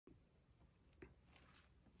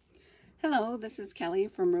Hello, this is Kelly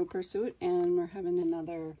from Root Pursuit, and we're having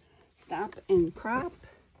another stop in crop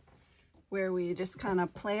where we just kind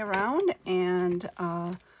of play around and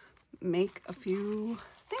make a few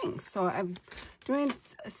things. So I'm doing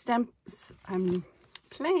I'm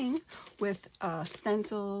playing with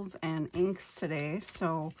stencils and inks today.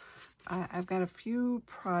 So I've got a few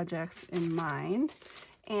projects in mind,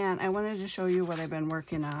 and I wanted to show you what I've been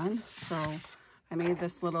working on. So I made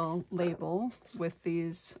this little label with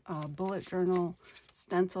these bullet journal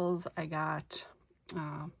stencils. I got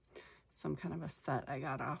some kind of a set I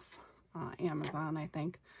got off Amazon, I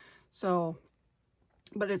think. So,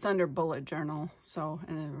 but it's under bullet journal. So,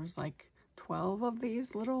 and there was like 12 of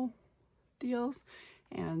these little deals,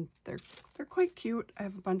 and they're quite cute. I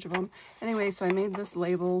have a bunch of them. Anyway, so I made this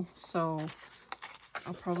label. So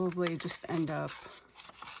I'll probably just end up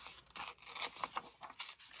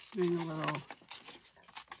doing a little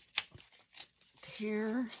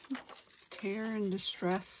tear and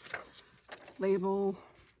distress label.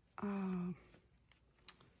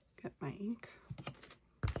 Get my ink,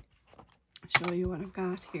 show you what I've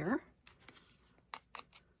got here.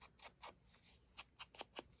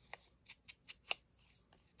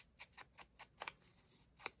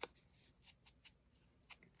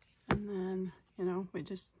 And then, you know, we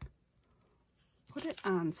just put it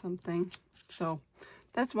on something. So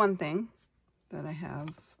that's one thing that I have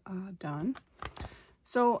done.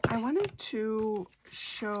 So I wanted to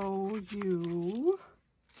show you,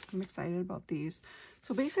 I'm excited about these.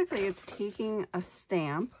 So basically it's taking a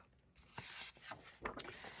stamp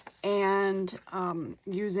and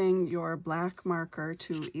using your black marker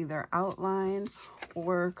to either outline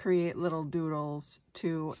or create little doodles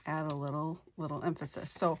to add a little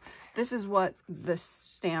emphasis. So this is what this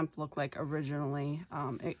stamp looked like originally.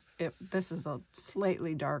 This is a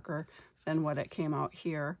slightly darker than what it came out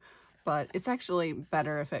here, but it's actually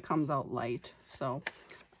better if it comes out light. So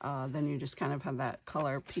then you just kind of have that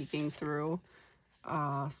color peeking through.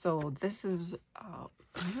 So this is,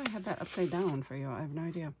 why do I have that upside down for you? I have no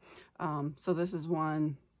idea. So this is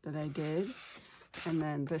one that I did. And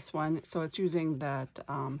then this one, so it's using that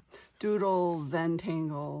Doodles,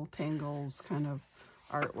 Tangles kind of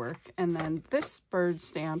artwork. And then this bird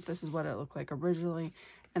stamp, this is what it looked like originally.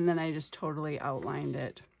 And then I just totally outlined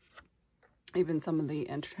it, even some of the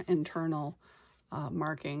internal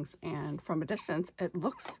markings. And from a distance, it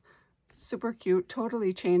looks super cute,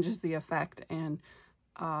 totally changes the effect, and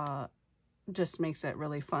just makes it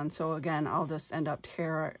really fun. So again, I'll just end up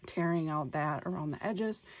tearing out that around the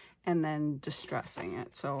edges and then distressing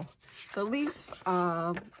it. So the leaf,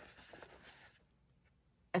 I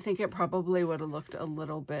think it probably would have looked a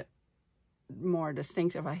little bit more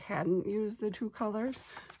distinct if I hadn't used the two colors.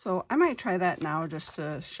 So I might try that now just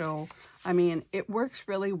to show. I mean, it works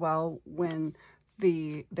really well when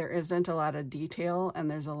there isn't a lot of detail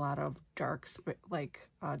and there's a lot of dark,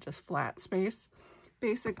 just flat space,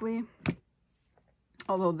 basically.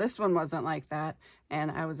 Although this one wasn't like that,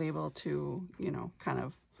 and I was able to, you know, kind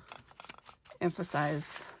of emphasize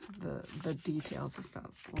the details and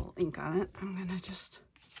stuff. A little ink on it. I'm gonna just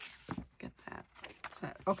get that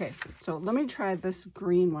set. Okay, so let me try this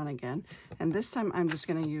green one again, and this time I'm just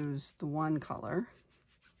gonna use the one color.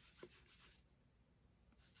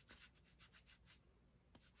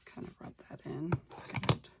 Kind of rub that in.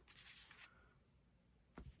 Good.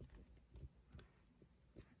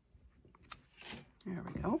 There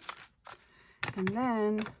we go. And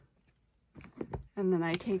then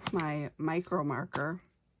I take my micro marker.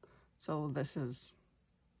 So this is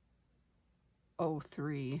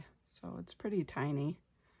 03, so it's pretty tiny.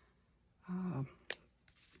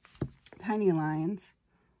 Tiny lines,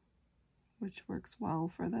 which works well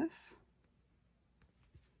for this.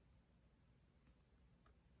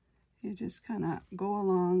 You just kind of go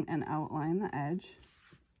along and outline the edge.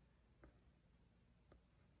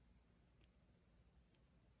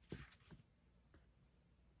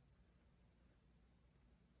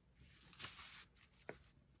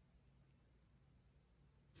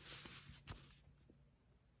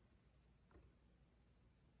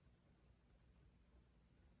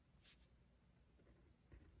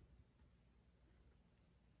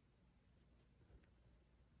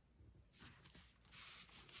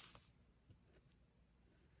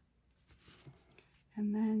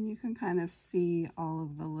 And then you can kind of see all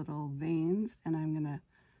of the little veins, and I'm gonna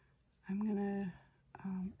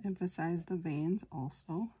emphasize the veins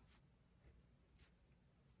also.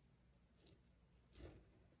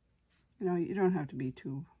 You know, you don't have to be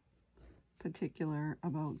too particular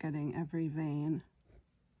about getting every vein.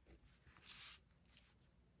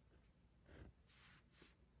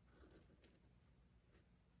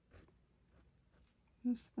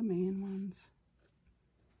 Just the main ones.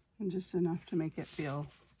 And just enough to make it feel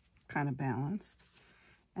kind of balanced.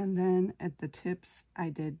 And then at the tips, I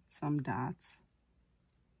did some dots.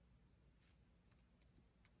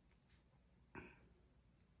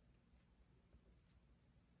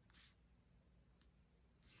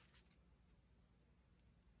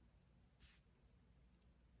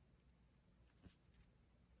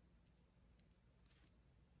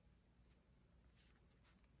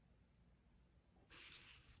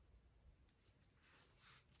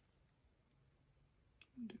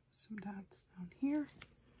 Do some dots down here.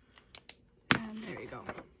 And there you go.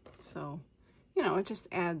 So, you know, it just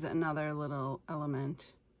adds another little element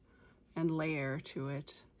and layer to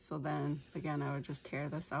it. So then, again, I would just tear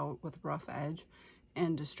this out with rough edge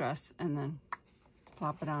and distress and then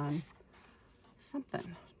plop it on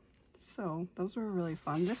something. So those were really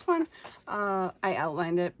fun. This one, I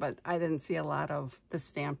outlined it, but I didn't see a lot of the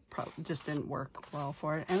stamp, just didn't work well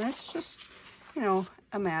for it. And it's just, you know,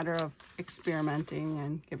 a matter of experimenting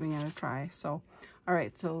and giving it a try. So, all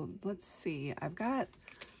right, so let's see. I've got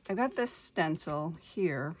this stencil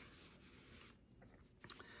here.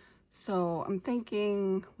 So I'm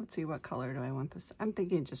thinking, let's see, what color do I want this? I'm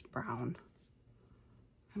thinking just brown.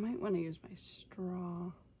 I might want to use my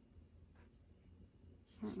straw.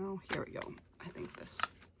 I don't know. Here we go. I think this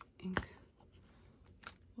ink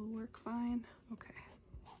will work fine. Okay.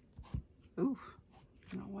 Ooh,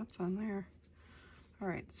 I don't know what's on there. All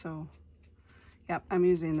right, so, yep, I'm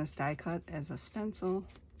using this die cut as a stencil.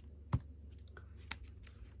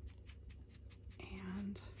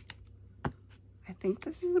 And I think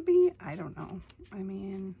this is a bee. I don't know. I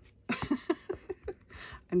mean,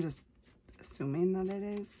 I'm just assuming that it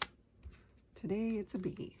is. Today it's a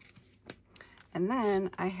bee. And then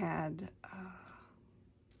I had,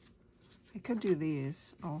 I could do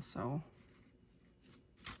these also,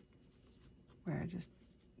 where I just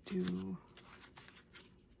do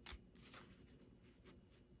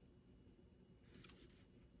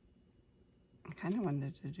I kind of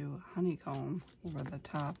wanted to do a honeycomb over the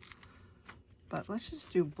top, but let's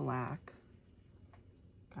just do black.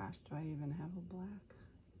 Gosh, do I even have a black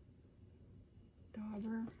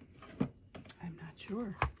dauber? I'm not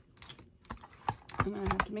sure. I'm gonna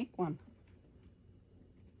have to make one.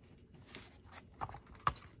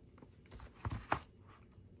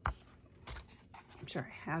 I'm sure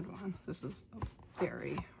I had one. This is a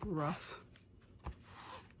very rough.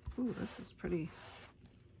 Ooh, this is pretty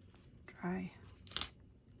dry.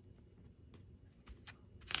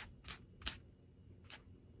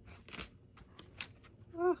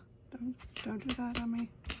 Oh, don't do that on me.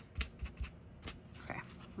 Okay,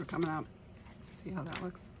 we're coming up. See how that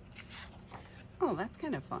looks. Oh, that's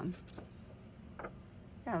kind of fun.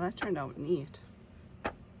 Yeah, that turned out neat.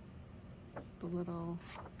 The little,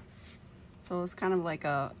 so it's kind of like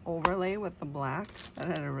a overlay with the black. That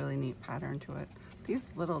had a really neat pattern to it. These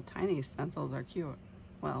little tiny stencils are cute.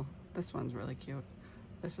 Well, this one's really cute.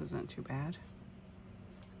 This isn't too bad.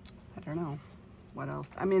 I don't know what else.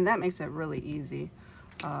 I mean, that makes it really easy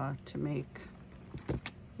to make,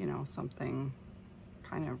 you know, something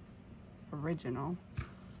kind of original,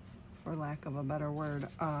 for lack of a better word.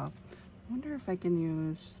 I wonder if I can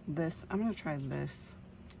use this. I'm gonna try this.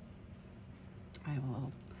 I have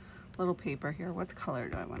a little paper here. What color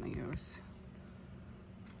do I want to use?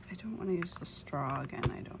 I don't want to use the straw again,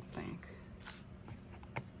 I don't think.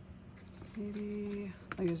 Maybe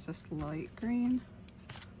I'll use this light green.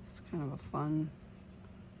 It's kind of a fun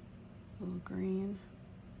little green.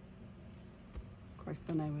 Of course,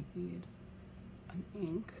 then I would need an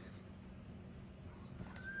ink.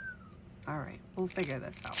 All right, we'll figure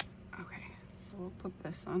this out. Okay, so we'll put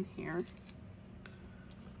this on here.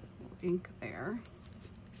 We'll ink there.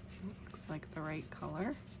 Looks like the right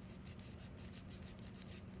color.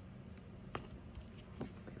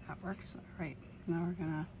 Hopefully that works. All right, now we're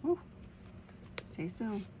gonna, ooh, stay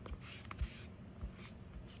still.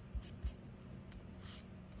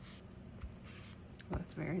 Oh,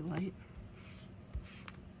 that's very light.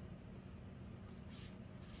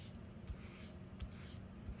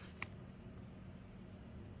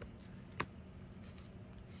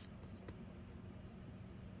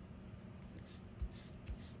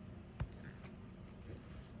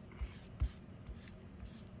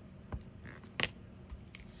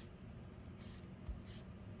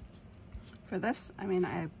 For this, I mean,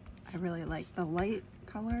 I really like the light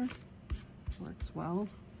color. Works well.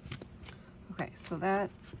 Okay, so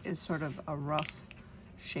that is sort of a rough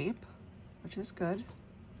shape, which is good.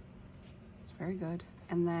 It's very good.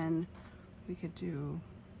 And then we could do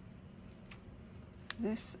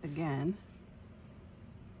this again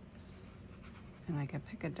And I could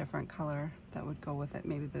pick a different color that would go with it.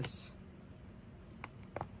 Maybe this.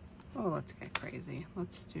 Oh, let's get crazy.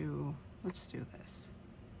 Let's do this.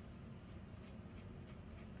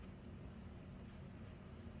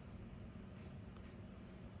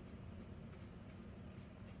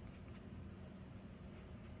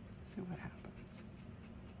 See what happens.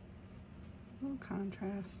 A little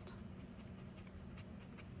contrast.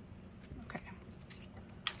 Okay.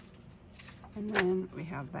 And then we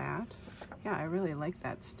have that. Yeah, I really like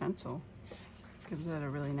that stencil. Gives it a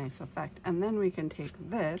really nice effect. And then we can take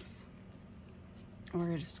this.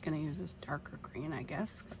 We're just going to use this darker green, I guess,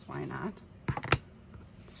 because why not?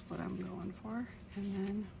 That's what I'm going for. And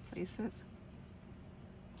then place it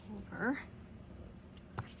over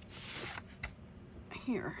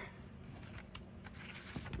here.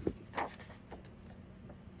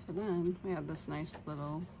 So then we have this nice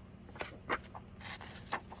little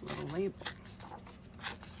label.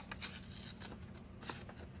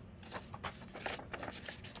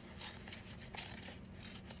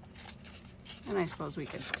 And I suppose we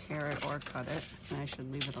could tear it or cut it, and I should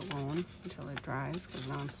leave it alone until it dries, because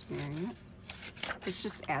now I'm smearing it. It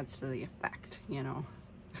just adds to the effect, you know.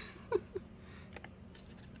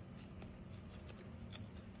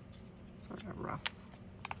 Sort of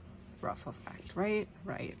rough effect, right?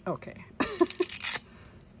 Right, okay. All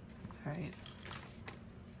right,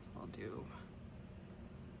 I'll do,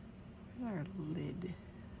 where's our lid?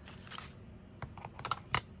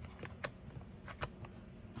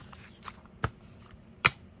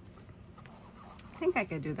 I think I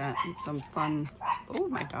could do that in some fun. Oh,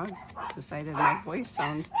 my dog's decided my voice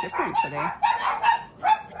sounds different today.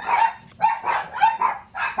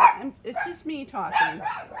 It's just me talking.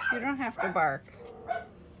 You don't have to bark.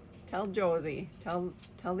 Tell Josie. Tell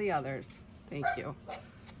the others. Thank you.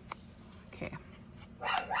 Okay.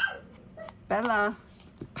 Bella.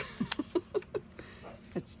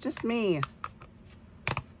 It's just me.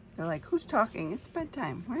 They're like, who's talking? It's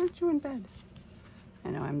bedtime. Why aren't you in bed? I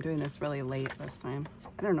know I'm doing this really late this time.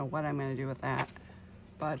 I don't know what I'm going to do with that.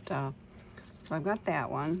 But, so I've got that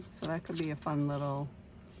one. So that could be a fun little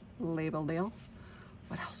label deal.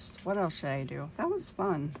 What else? What else should I do? That was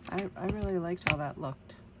fun. I really liked how that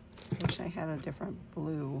looked. Wish I had a different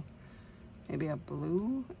blue. Maybe a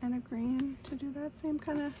blue and a green to do that same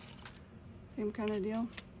kind of deal.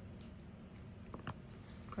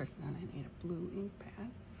 Of course, then I need a blue ink pad.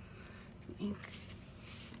 Ink.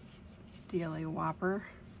 Dealy Whopper.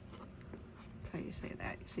 That's how you say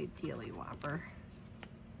that. You say Dealy Whopper.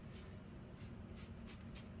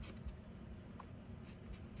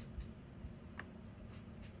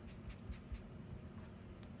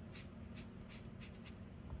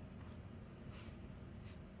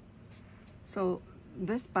 So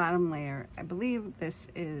this bottom layer, I believe this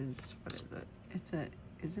is, what is it?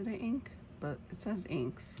 Is it an ink? But it says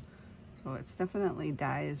inks. So it's definitely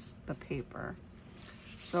dyes the paper.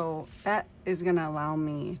 So that is going to allow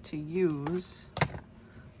me to use,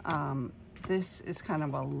 this is kind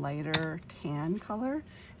of a lighter tan color,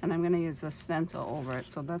 and I'm going to use a stencil over it.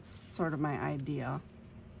 So that's sort of my idea,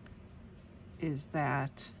 is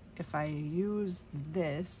that if I use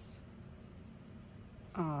this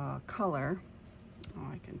color, oh,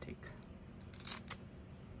 I can take,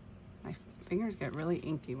 my fingers get really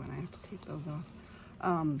inky when I have to take those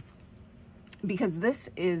off, because this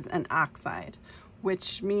is an oxide,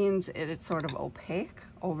 which means it's sort of opaque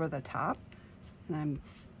over the top, and I'm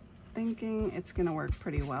thinking it's gonna work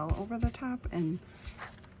pretty well over the top and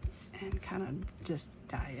kind of just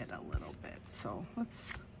dye it a little bit. So let's,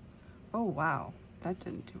 oh wow, that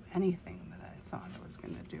didn't do anything that I thought it was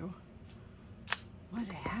gonna do. What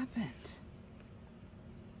happened?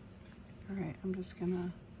 All right, I'm just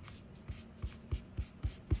gonna,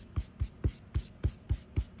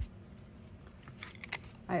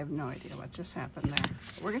 I have no idea what just happened there.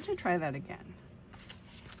 We're gonna try that again.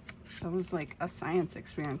 That was like a science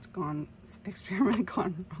experiment gone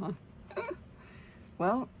wrong.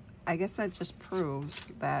 Well, I guess that just proves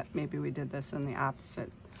that maybe we did this in the opposite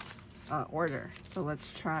order. So let's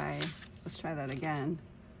try that again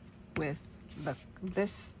with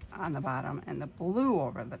this on the bottom and the blue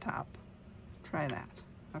over the top. Try that.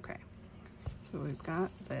 Okay. So we've got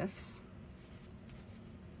this.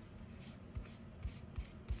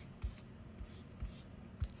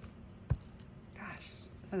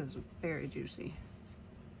 That is very juicy.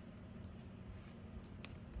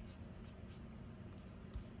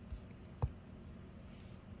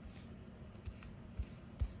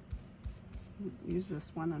 Haven't used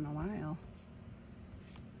this one in a while.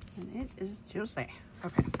 And it is juicy.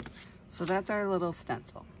 Okay, so that's our little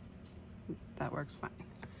stencil. That works fine.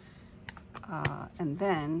 And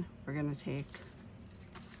then we're gonna take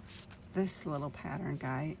this little pattern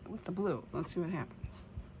guy with the blue. Let's see what happens.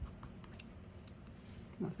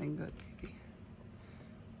 Nothing good, maybe.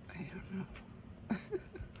 I don't know.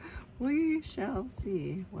 We shall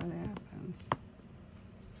see what happens.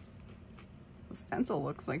 The stencil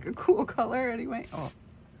looks like a cool color anyway. Oh.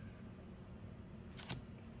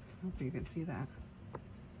 I hope you can see that.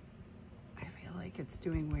 I feel like it's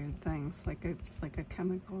doing weird things, like it's like a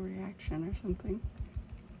chemical reaction or something.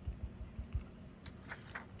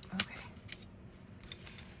 Okay.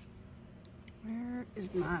 Where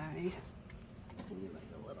is my, maybe like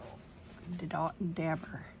a little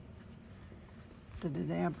dabber. The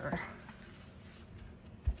dabber.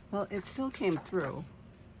 Well, it still came through.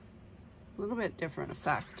 A little bit different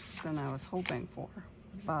effect than I was hoping for,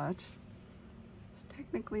 but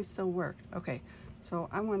technically still worked. Okay, so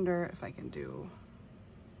I wonder if I can do,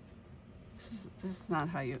 this is not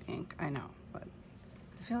how you ink, I know, but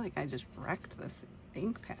I feel like I just wrecked this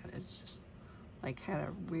ink pad. It's just like had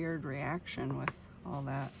a weird reaction with all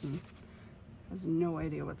that and has no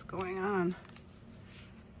idea what's going on.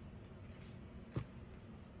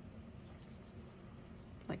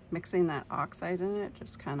 Like mixing that oxide in it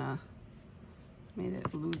just kind of made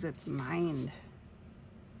it lose its mind.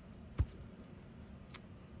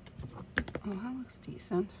 Oh, that looks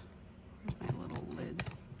decent. Where's my little lid?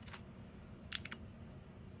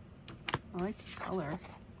 I like the color.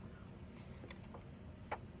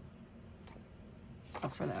 Oh,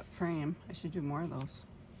 for that frame. I should do more of those.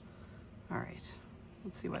 All right,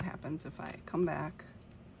 let's see what happens if I come back.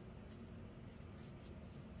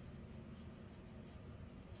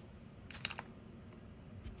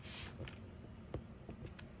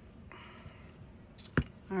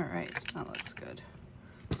 All right, that looks good.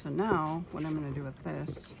 So now what I'm going to do with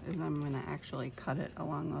this is I'm going to actually cut it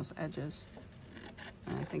along those edges.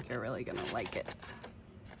 And I think you're really going to like it.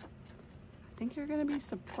 I think you're going to be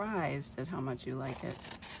surprised at how much you like it.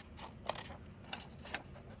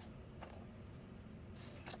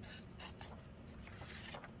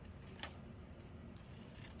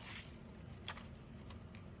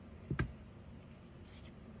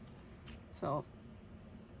 So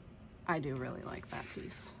I do really like that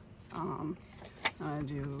piece. I'm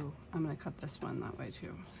gonna cut this one that way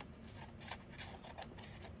too.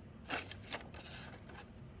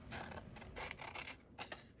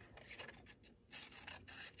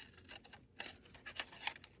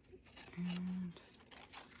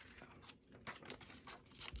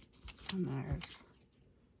 And there's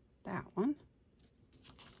that one.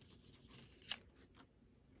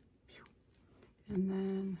 And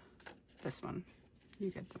then this one. You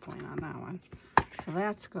get the point on that one. So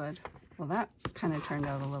that's good. Well, that kind of turned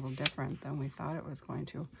out a little different than we thought it was going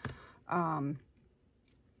to. All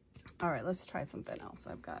right, let's try something else.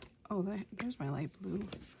 I've got, oh, there's my light blue.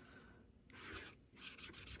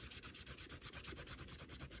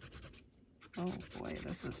 Oh boy,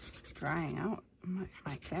 this is drying out.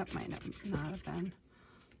 My cap might not have been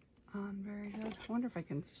very good. I wonder if I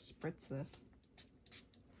can spritz this.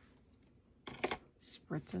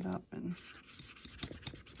 Spritz it up and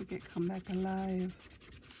make it come back alive.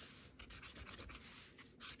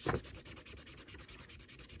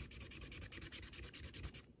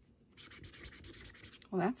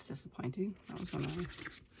 Well, that's disappointing. That was one of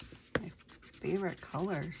my favorite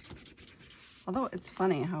colors. Although it's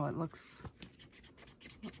funny how it looks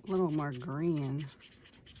a little more green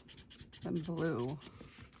than blue,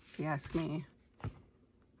 if you ask me.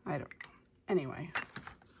 I don't know. Anyway,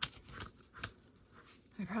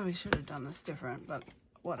 I probably should have done this different, but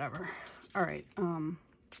whatever. All right. Okay.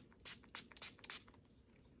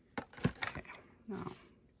 Now,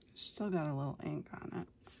 still got a little ink on it.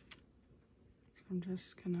 So I'm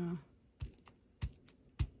just gonna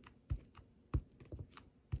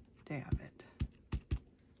dab it.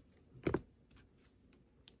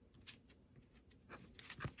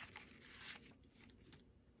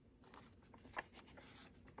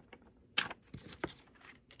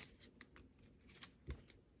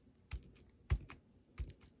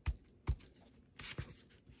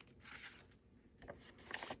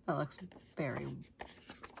 That looks very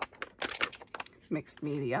mixed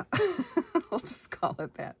media. I'll just call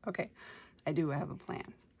it that. Okay, I do have a plan.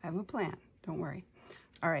 I have a plan. Don't worry.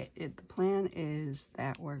 All right, the plan is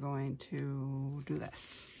that we're going to do this.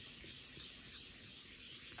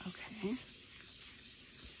 Okay.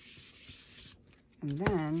 And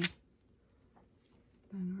then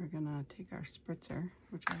we're gonna take our spritzer,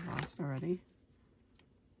 which I lost already.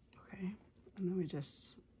 Okay, and then we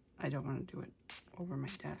just, I don't want to do it over my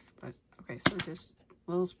desk, but okay, so just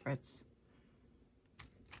a little spritz,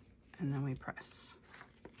 and then we press.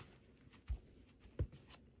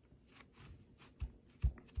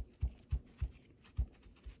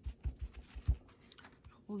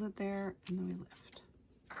 hold it there, and then we lift.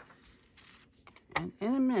 And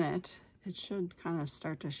in a minute, it should kind of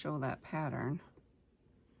start to show that pattern.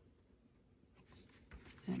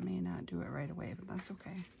 It may not do it right away, but that's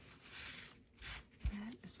okay.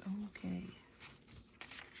 That is okay.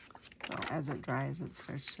 So as it dries, it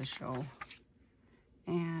starts to show.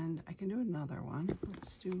 And I can do another one.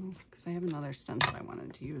 Let's do, because I have another stencil I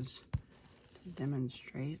wanted to use to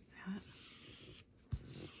demonstrate that.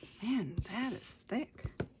 Man, that is thick.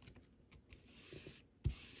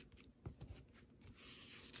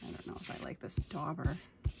 I don't know if I like this dauber.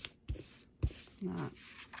 It's not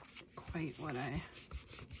quite what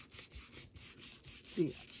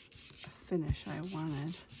the finish I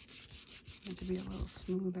wanted. It to be a little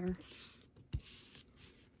smoother.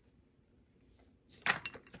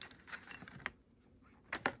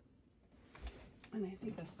 And I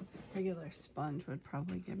think a regular sponge would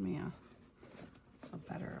probably give me a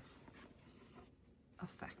better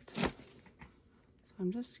effect. So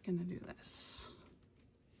I'm just gonna do this.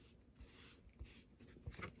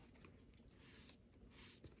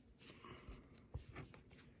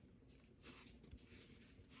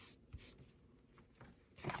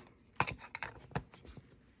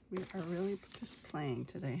 We are really just playing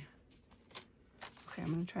today. Okay,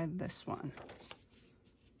 I'm gonna try this one.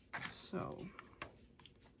 So,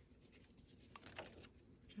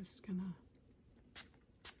 just gonna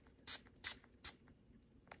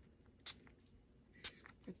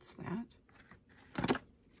fix that.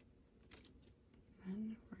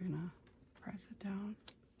 Then we're gonna press it down.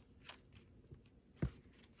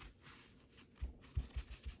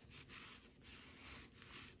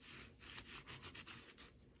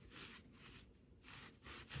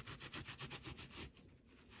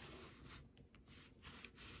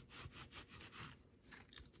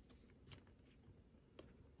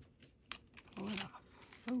 Pull it off.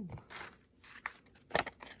 Oh.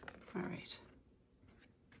 All right.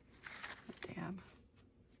 A dab.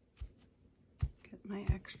 Get my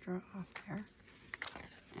extra off there.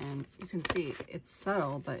 And you can see it's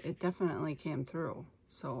subtle, but it definitely came through.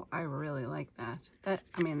 So I really like that.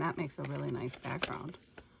 I mean, that makes a really nice background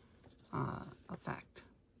effect.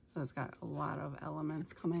 So it's got a lot of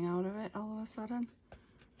elements coming out of it all of a sudden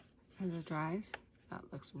as it dries. That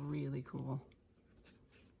looks really cool.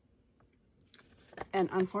 And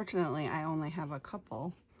unfortunately, I only have a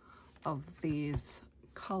couple of these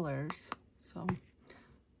colors, so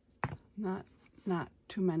not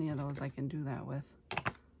too many of those I can do that with.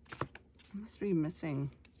 I must be missing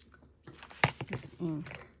this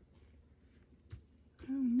ink.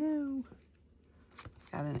 Oh no.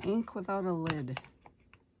 Got an ink without a lid.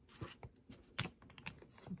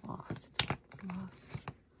 It's lost. It's lost.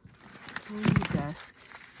 On the desk.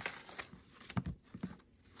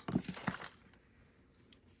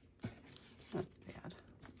 That's bad.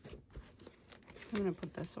 I'm gonna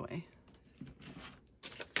put this away.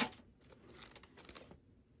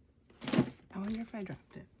 I wonder if I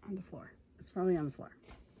dropped it on the floor. It's probably on the floor.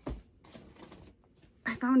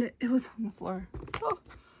 I found it. It was on the floor. Oh.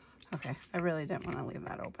 Okay, I really didn't want to leave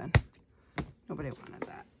that open. Nobody wanted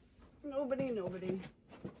that. Nobody.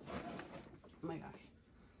 Oh my gosh.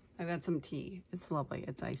 I got some tea. It's lovely.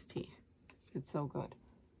 It's iced tea. It's so good.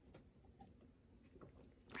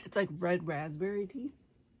 It's like red raspberry tea.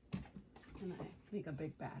 And I make a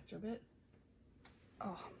big batch of it.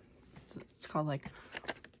 Oh, it's called like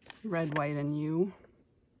Red, White, and You.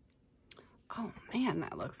 Oh man,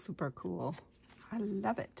 that looks super cool. I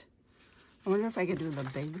love it. I wonder if I could do the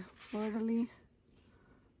big fleur-de-lis.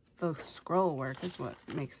 The scroll work is what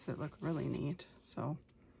makes it look really neat. So,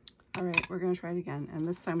 all right, we're gonna try it again. And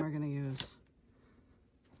this time we're gonna use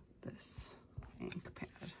this ink pad.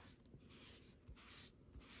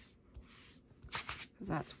 Because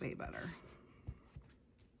that's way better.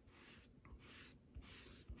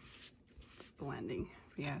 Blending,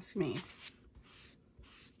 if you ask me.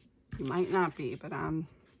 You might not be, but I'm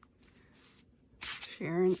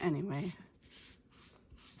sharing anyway.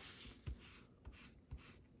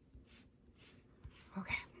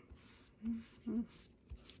 Okay.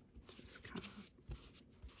 Just kind of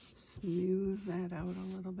smooth that out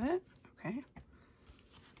a little bit. Okay.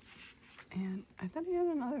 And I thought I had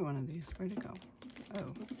another one of these. Where'd it go?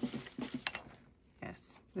 Oh. Yes,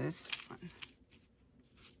 this one.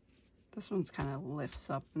 This one's kind of lifts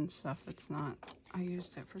up and stuff. It's not, I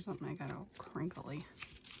used it for something I got all crinkly.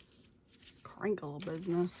 Crinkle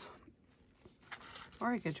business.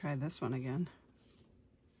 Or I could try this one again.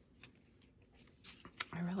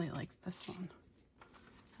 I really like this one.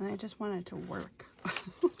 And I just want it to work.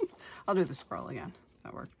 I'll do the scroll again.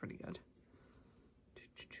 That worked pretty good.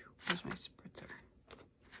 Where's my spritzer?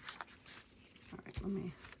 All right. let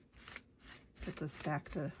me get this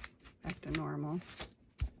back to normal.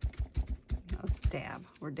 Let's dab.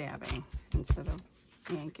 We're dabbing instead of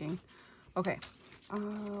yanking. Okay.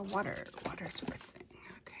 Water spritzing.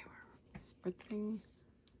 Okay, we're spritzing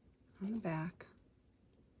on the back.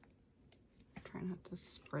 Try not to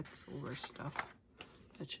spritz over stuff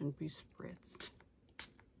that shouldn't be spritzed.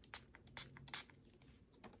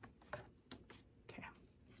 Okay,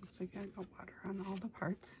 looks like I got water on all the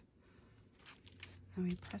parts. And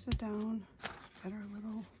we press it down, get our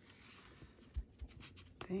little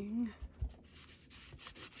thing.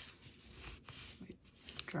 We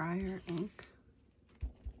dry our ink.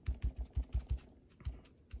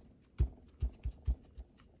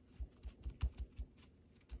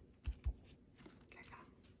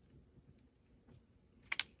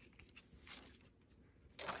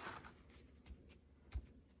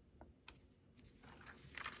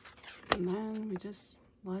 And then we just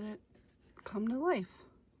let it come to life,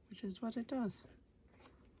 which is what it does.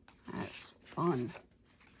 That's fun.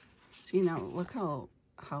 See, now look how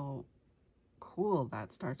cool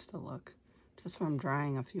that starts to look just from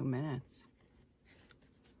drying a few minutes.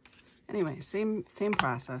 Anyway, same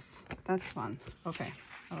process. That's fun. Okay,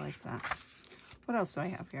 I like that. What else do I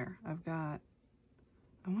have here? I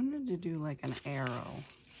wanted to do like an arrow.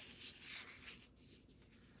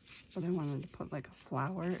 But I wanted to put like a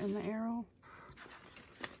flower in the arrow.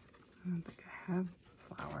 I don't think I have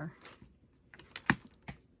flower.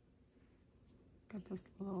 Got this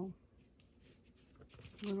little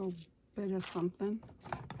bit of something.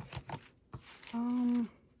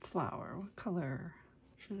 Flower. What color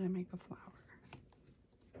should I make a flower?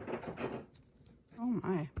 Oh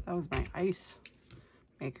my, that was my ice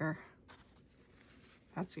maker.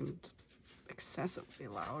 That seemed excessively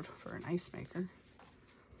loud for an ice maker.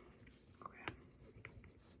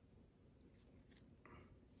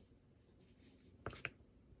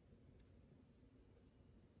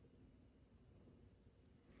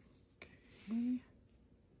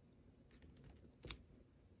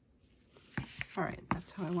 All right,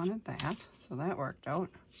 that's how I wanted that. So that worked out.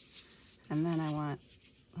 And then I want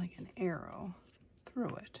like an arrow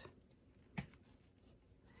through it.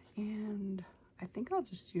 And I think I'll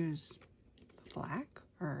just use black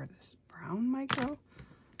or this brown micro.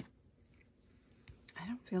 I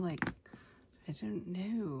don't feel like, I don't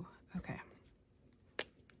know. Okay.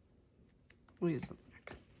 We'll use the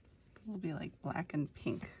black. It'll be like black and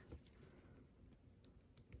pink.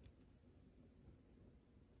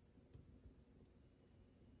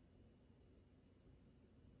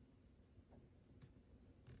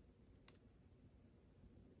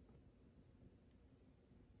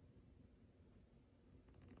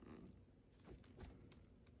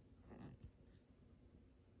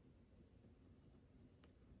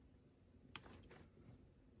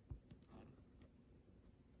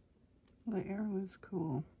 The arrow is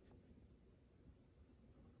cool.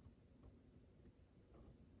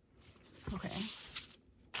 Okay.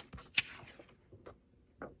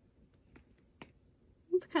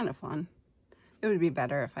 It's kind of fun. It would be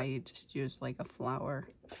better if I just used like a flower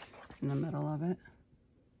in the middle of it.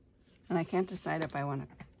 And I can't decide if I want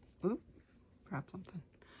to, oop, drop something.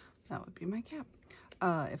 That would be my cap.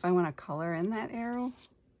 If I want to color in that arrow,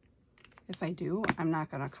 if I do, I'm not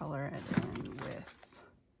going to color it in with,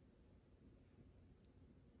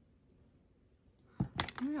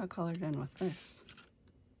 maybe I'll color it in with this.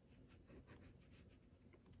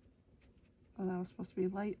 Oh, that was supposed to be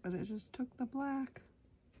light, but it just took the black.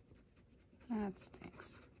 That stinks.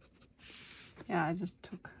 Yeah, I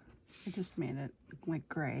just made it like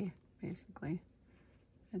gray, basically.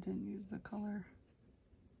 I didn't use the color.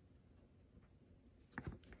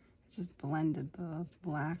 It just blended the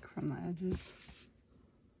black from the edges.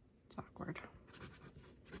 It's awkward.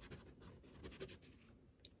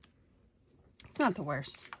 It's not the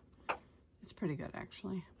worst. It's pretty good,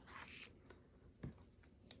 actually.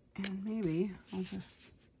 And maybe I'll just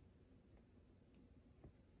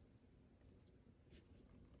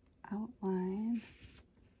outline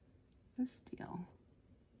this deal.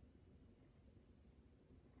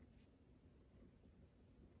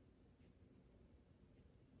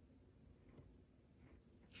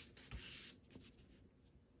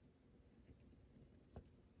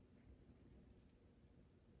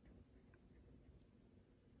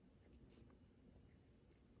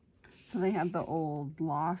 So they have the old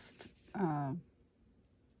Lost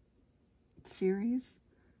series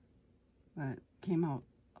that came out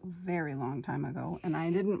a very long time ago, and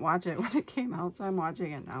I didn't watch it when it came out, so I'm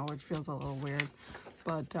watching it now, which feels a little weird,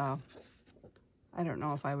 but I don't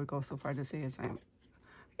know if I would go so far to say I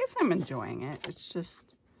guess I'm enjoying it. It's just,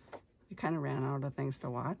 I kind of ran out of things to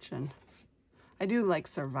watch, and I do like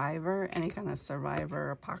Survivor, any kind of Survivor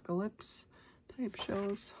apocalypse type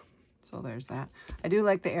shows. So there's that. I do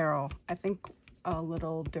like the arrow. I think a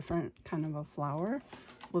little different kind of a flower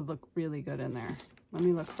would look really good in there. Let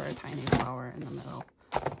me look for a tiny flower in the middle.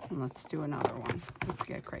 And let's do another one. Let's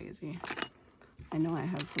get crazy. I know I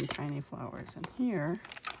have some tiny flowers in here.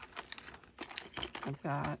 I've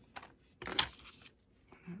got, I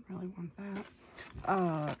don't really want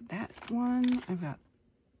that. That one, I've got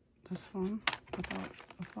this one without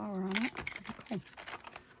a flower on it. Pretty cool.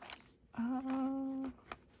 I'm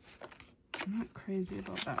not crazy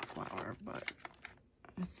about that flower, but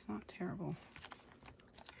it's not terrible.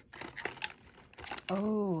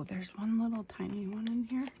 Oh, there's one little tiny one in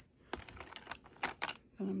here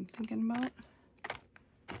that I'm thinking about.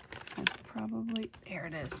 That's probably, there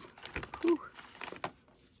it is. Whew.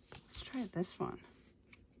 Let's try this one.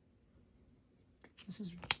 This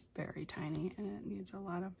is very tiny and it needs a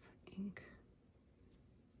lot of ink.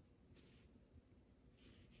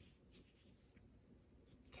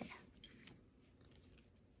 Okay.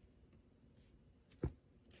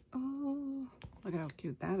 Oh, look at how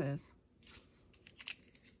cute that is.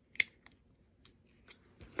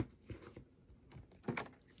 Let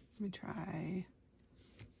me try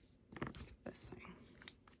this thing.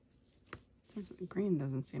 Green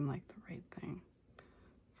doesn't seem like the right thing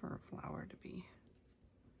for a flower to be.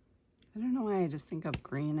 I don't know why I just think of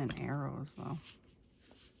green and arrows though.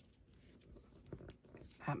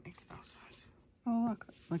 That makes no sense. Oh look,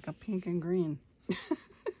 it's like a pink and green.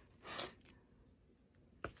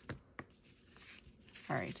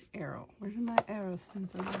 Alright, arrow. Where did my arrow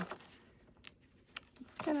stencil go? What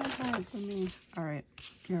can I hide from me? Alright,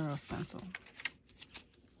 arrow stencil.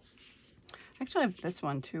 Actually, I have this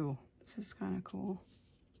one too. This is kind of cool.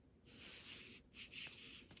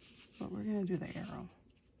 But we're going to do the arrow.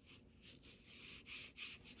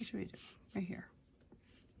 What should we do? Right here.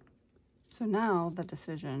 So now the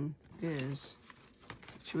decision is,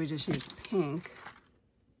 should we just use pink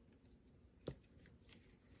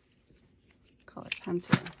colored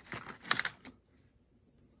pencil?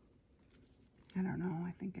 I don't know.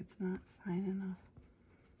 I think it's not fine enough.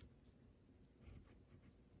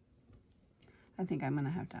 I think I'm going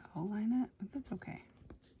to have to outline it, but that's okay.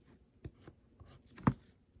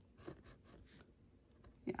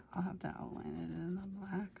 Yeah, I'll have to outline it in the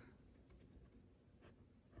black.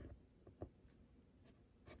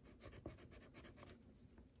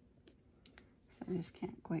 So I just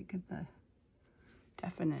can't quite get the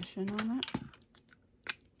definition on it.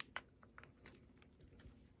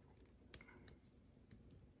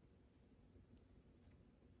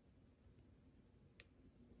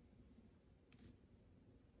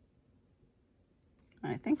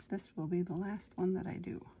 I think this will be the last one that I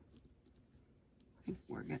do. I think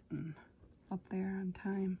we're getting up there on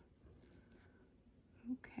time.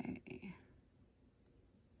 Okay.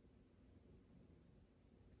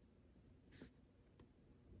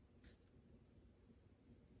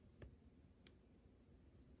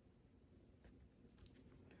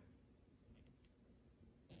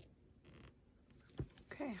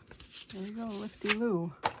 Okay, there we go,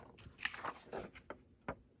 lifty-loo.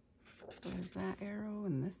 There's that arrow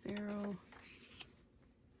and this arrow.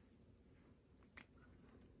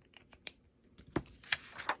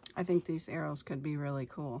 I think these arrows could be really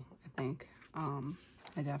cool. I think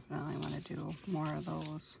I definitely want to do more of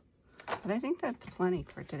those. But I think that's plenty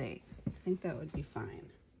for today. I think that would be fine.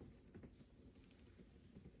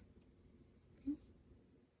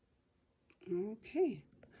 Okay.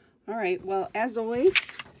 All right. Well, as always,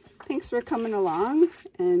 thanks for coming along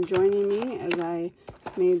and joining me as I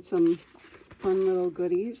made some fun little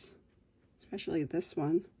goodies, especially this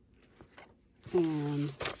one.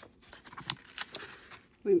 And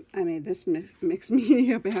I made this mixed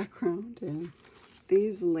media background and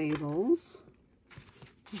these labels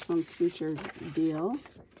for some future deal,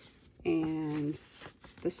 and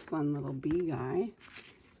this fun little bee guy.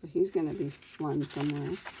 So he's going to be fun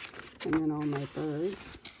somewhere. And then all my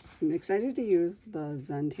birds. I'm excited to use the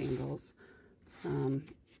Zentangles.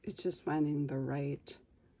 It's just finding the right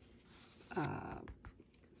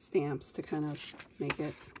stamps to kind of make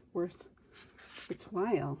it worth its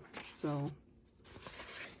while. So,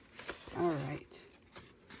 all right.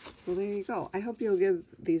 So there you go. I hope you'll give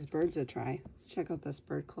these birds a try. Let's check out this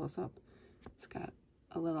bird close up. It's got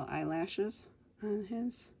a little eyelashes on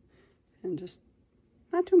his, and just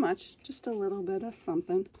not too much, just a little bit of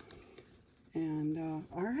something. And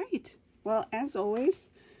all right. Well, as always,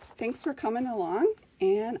 thanks for coming along,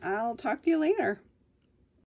 and I'll talk to you later.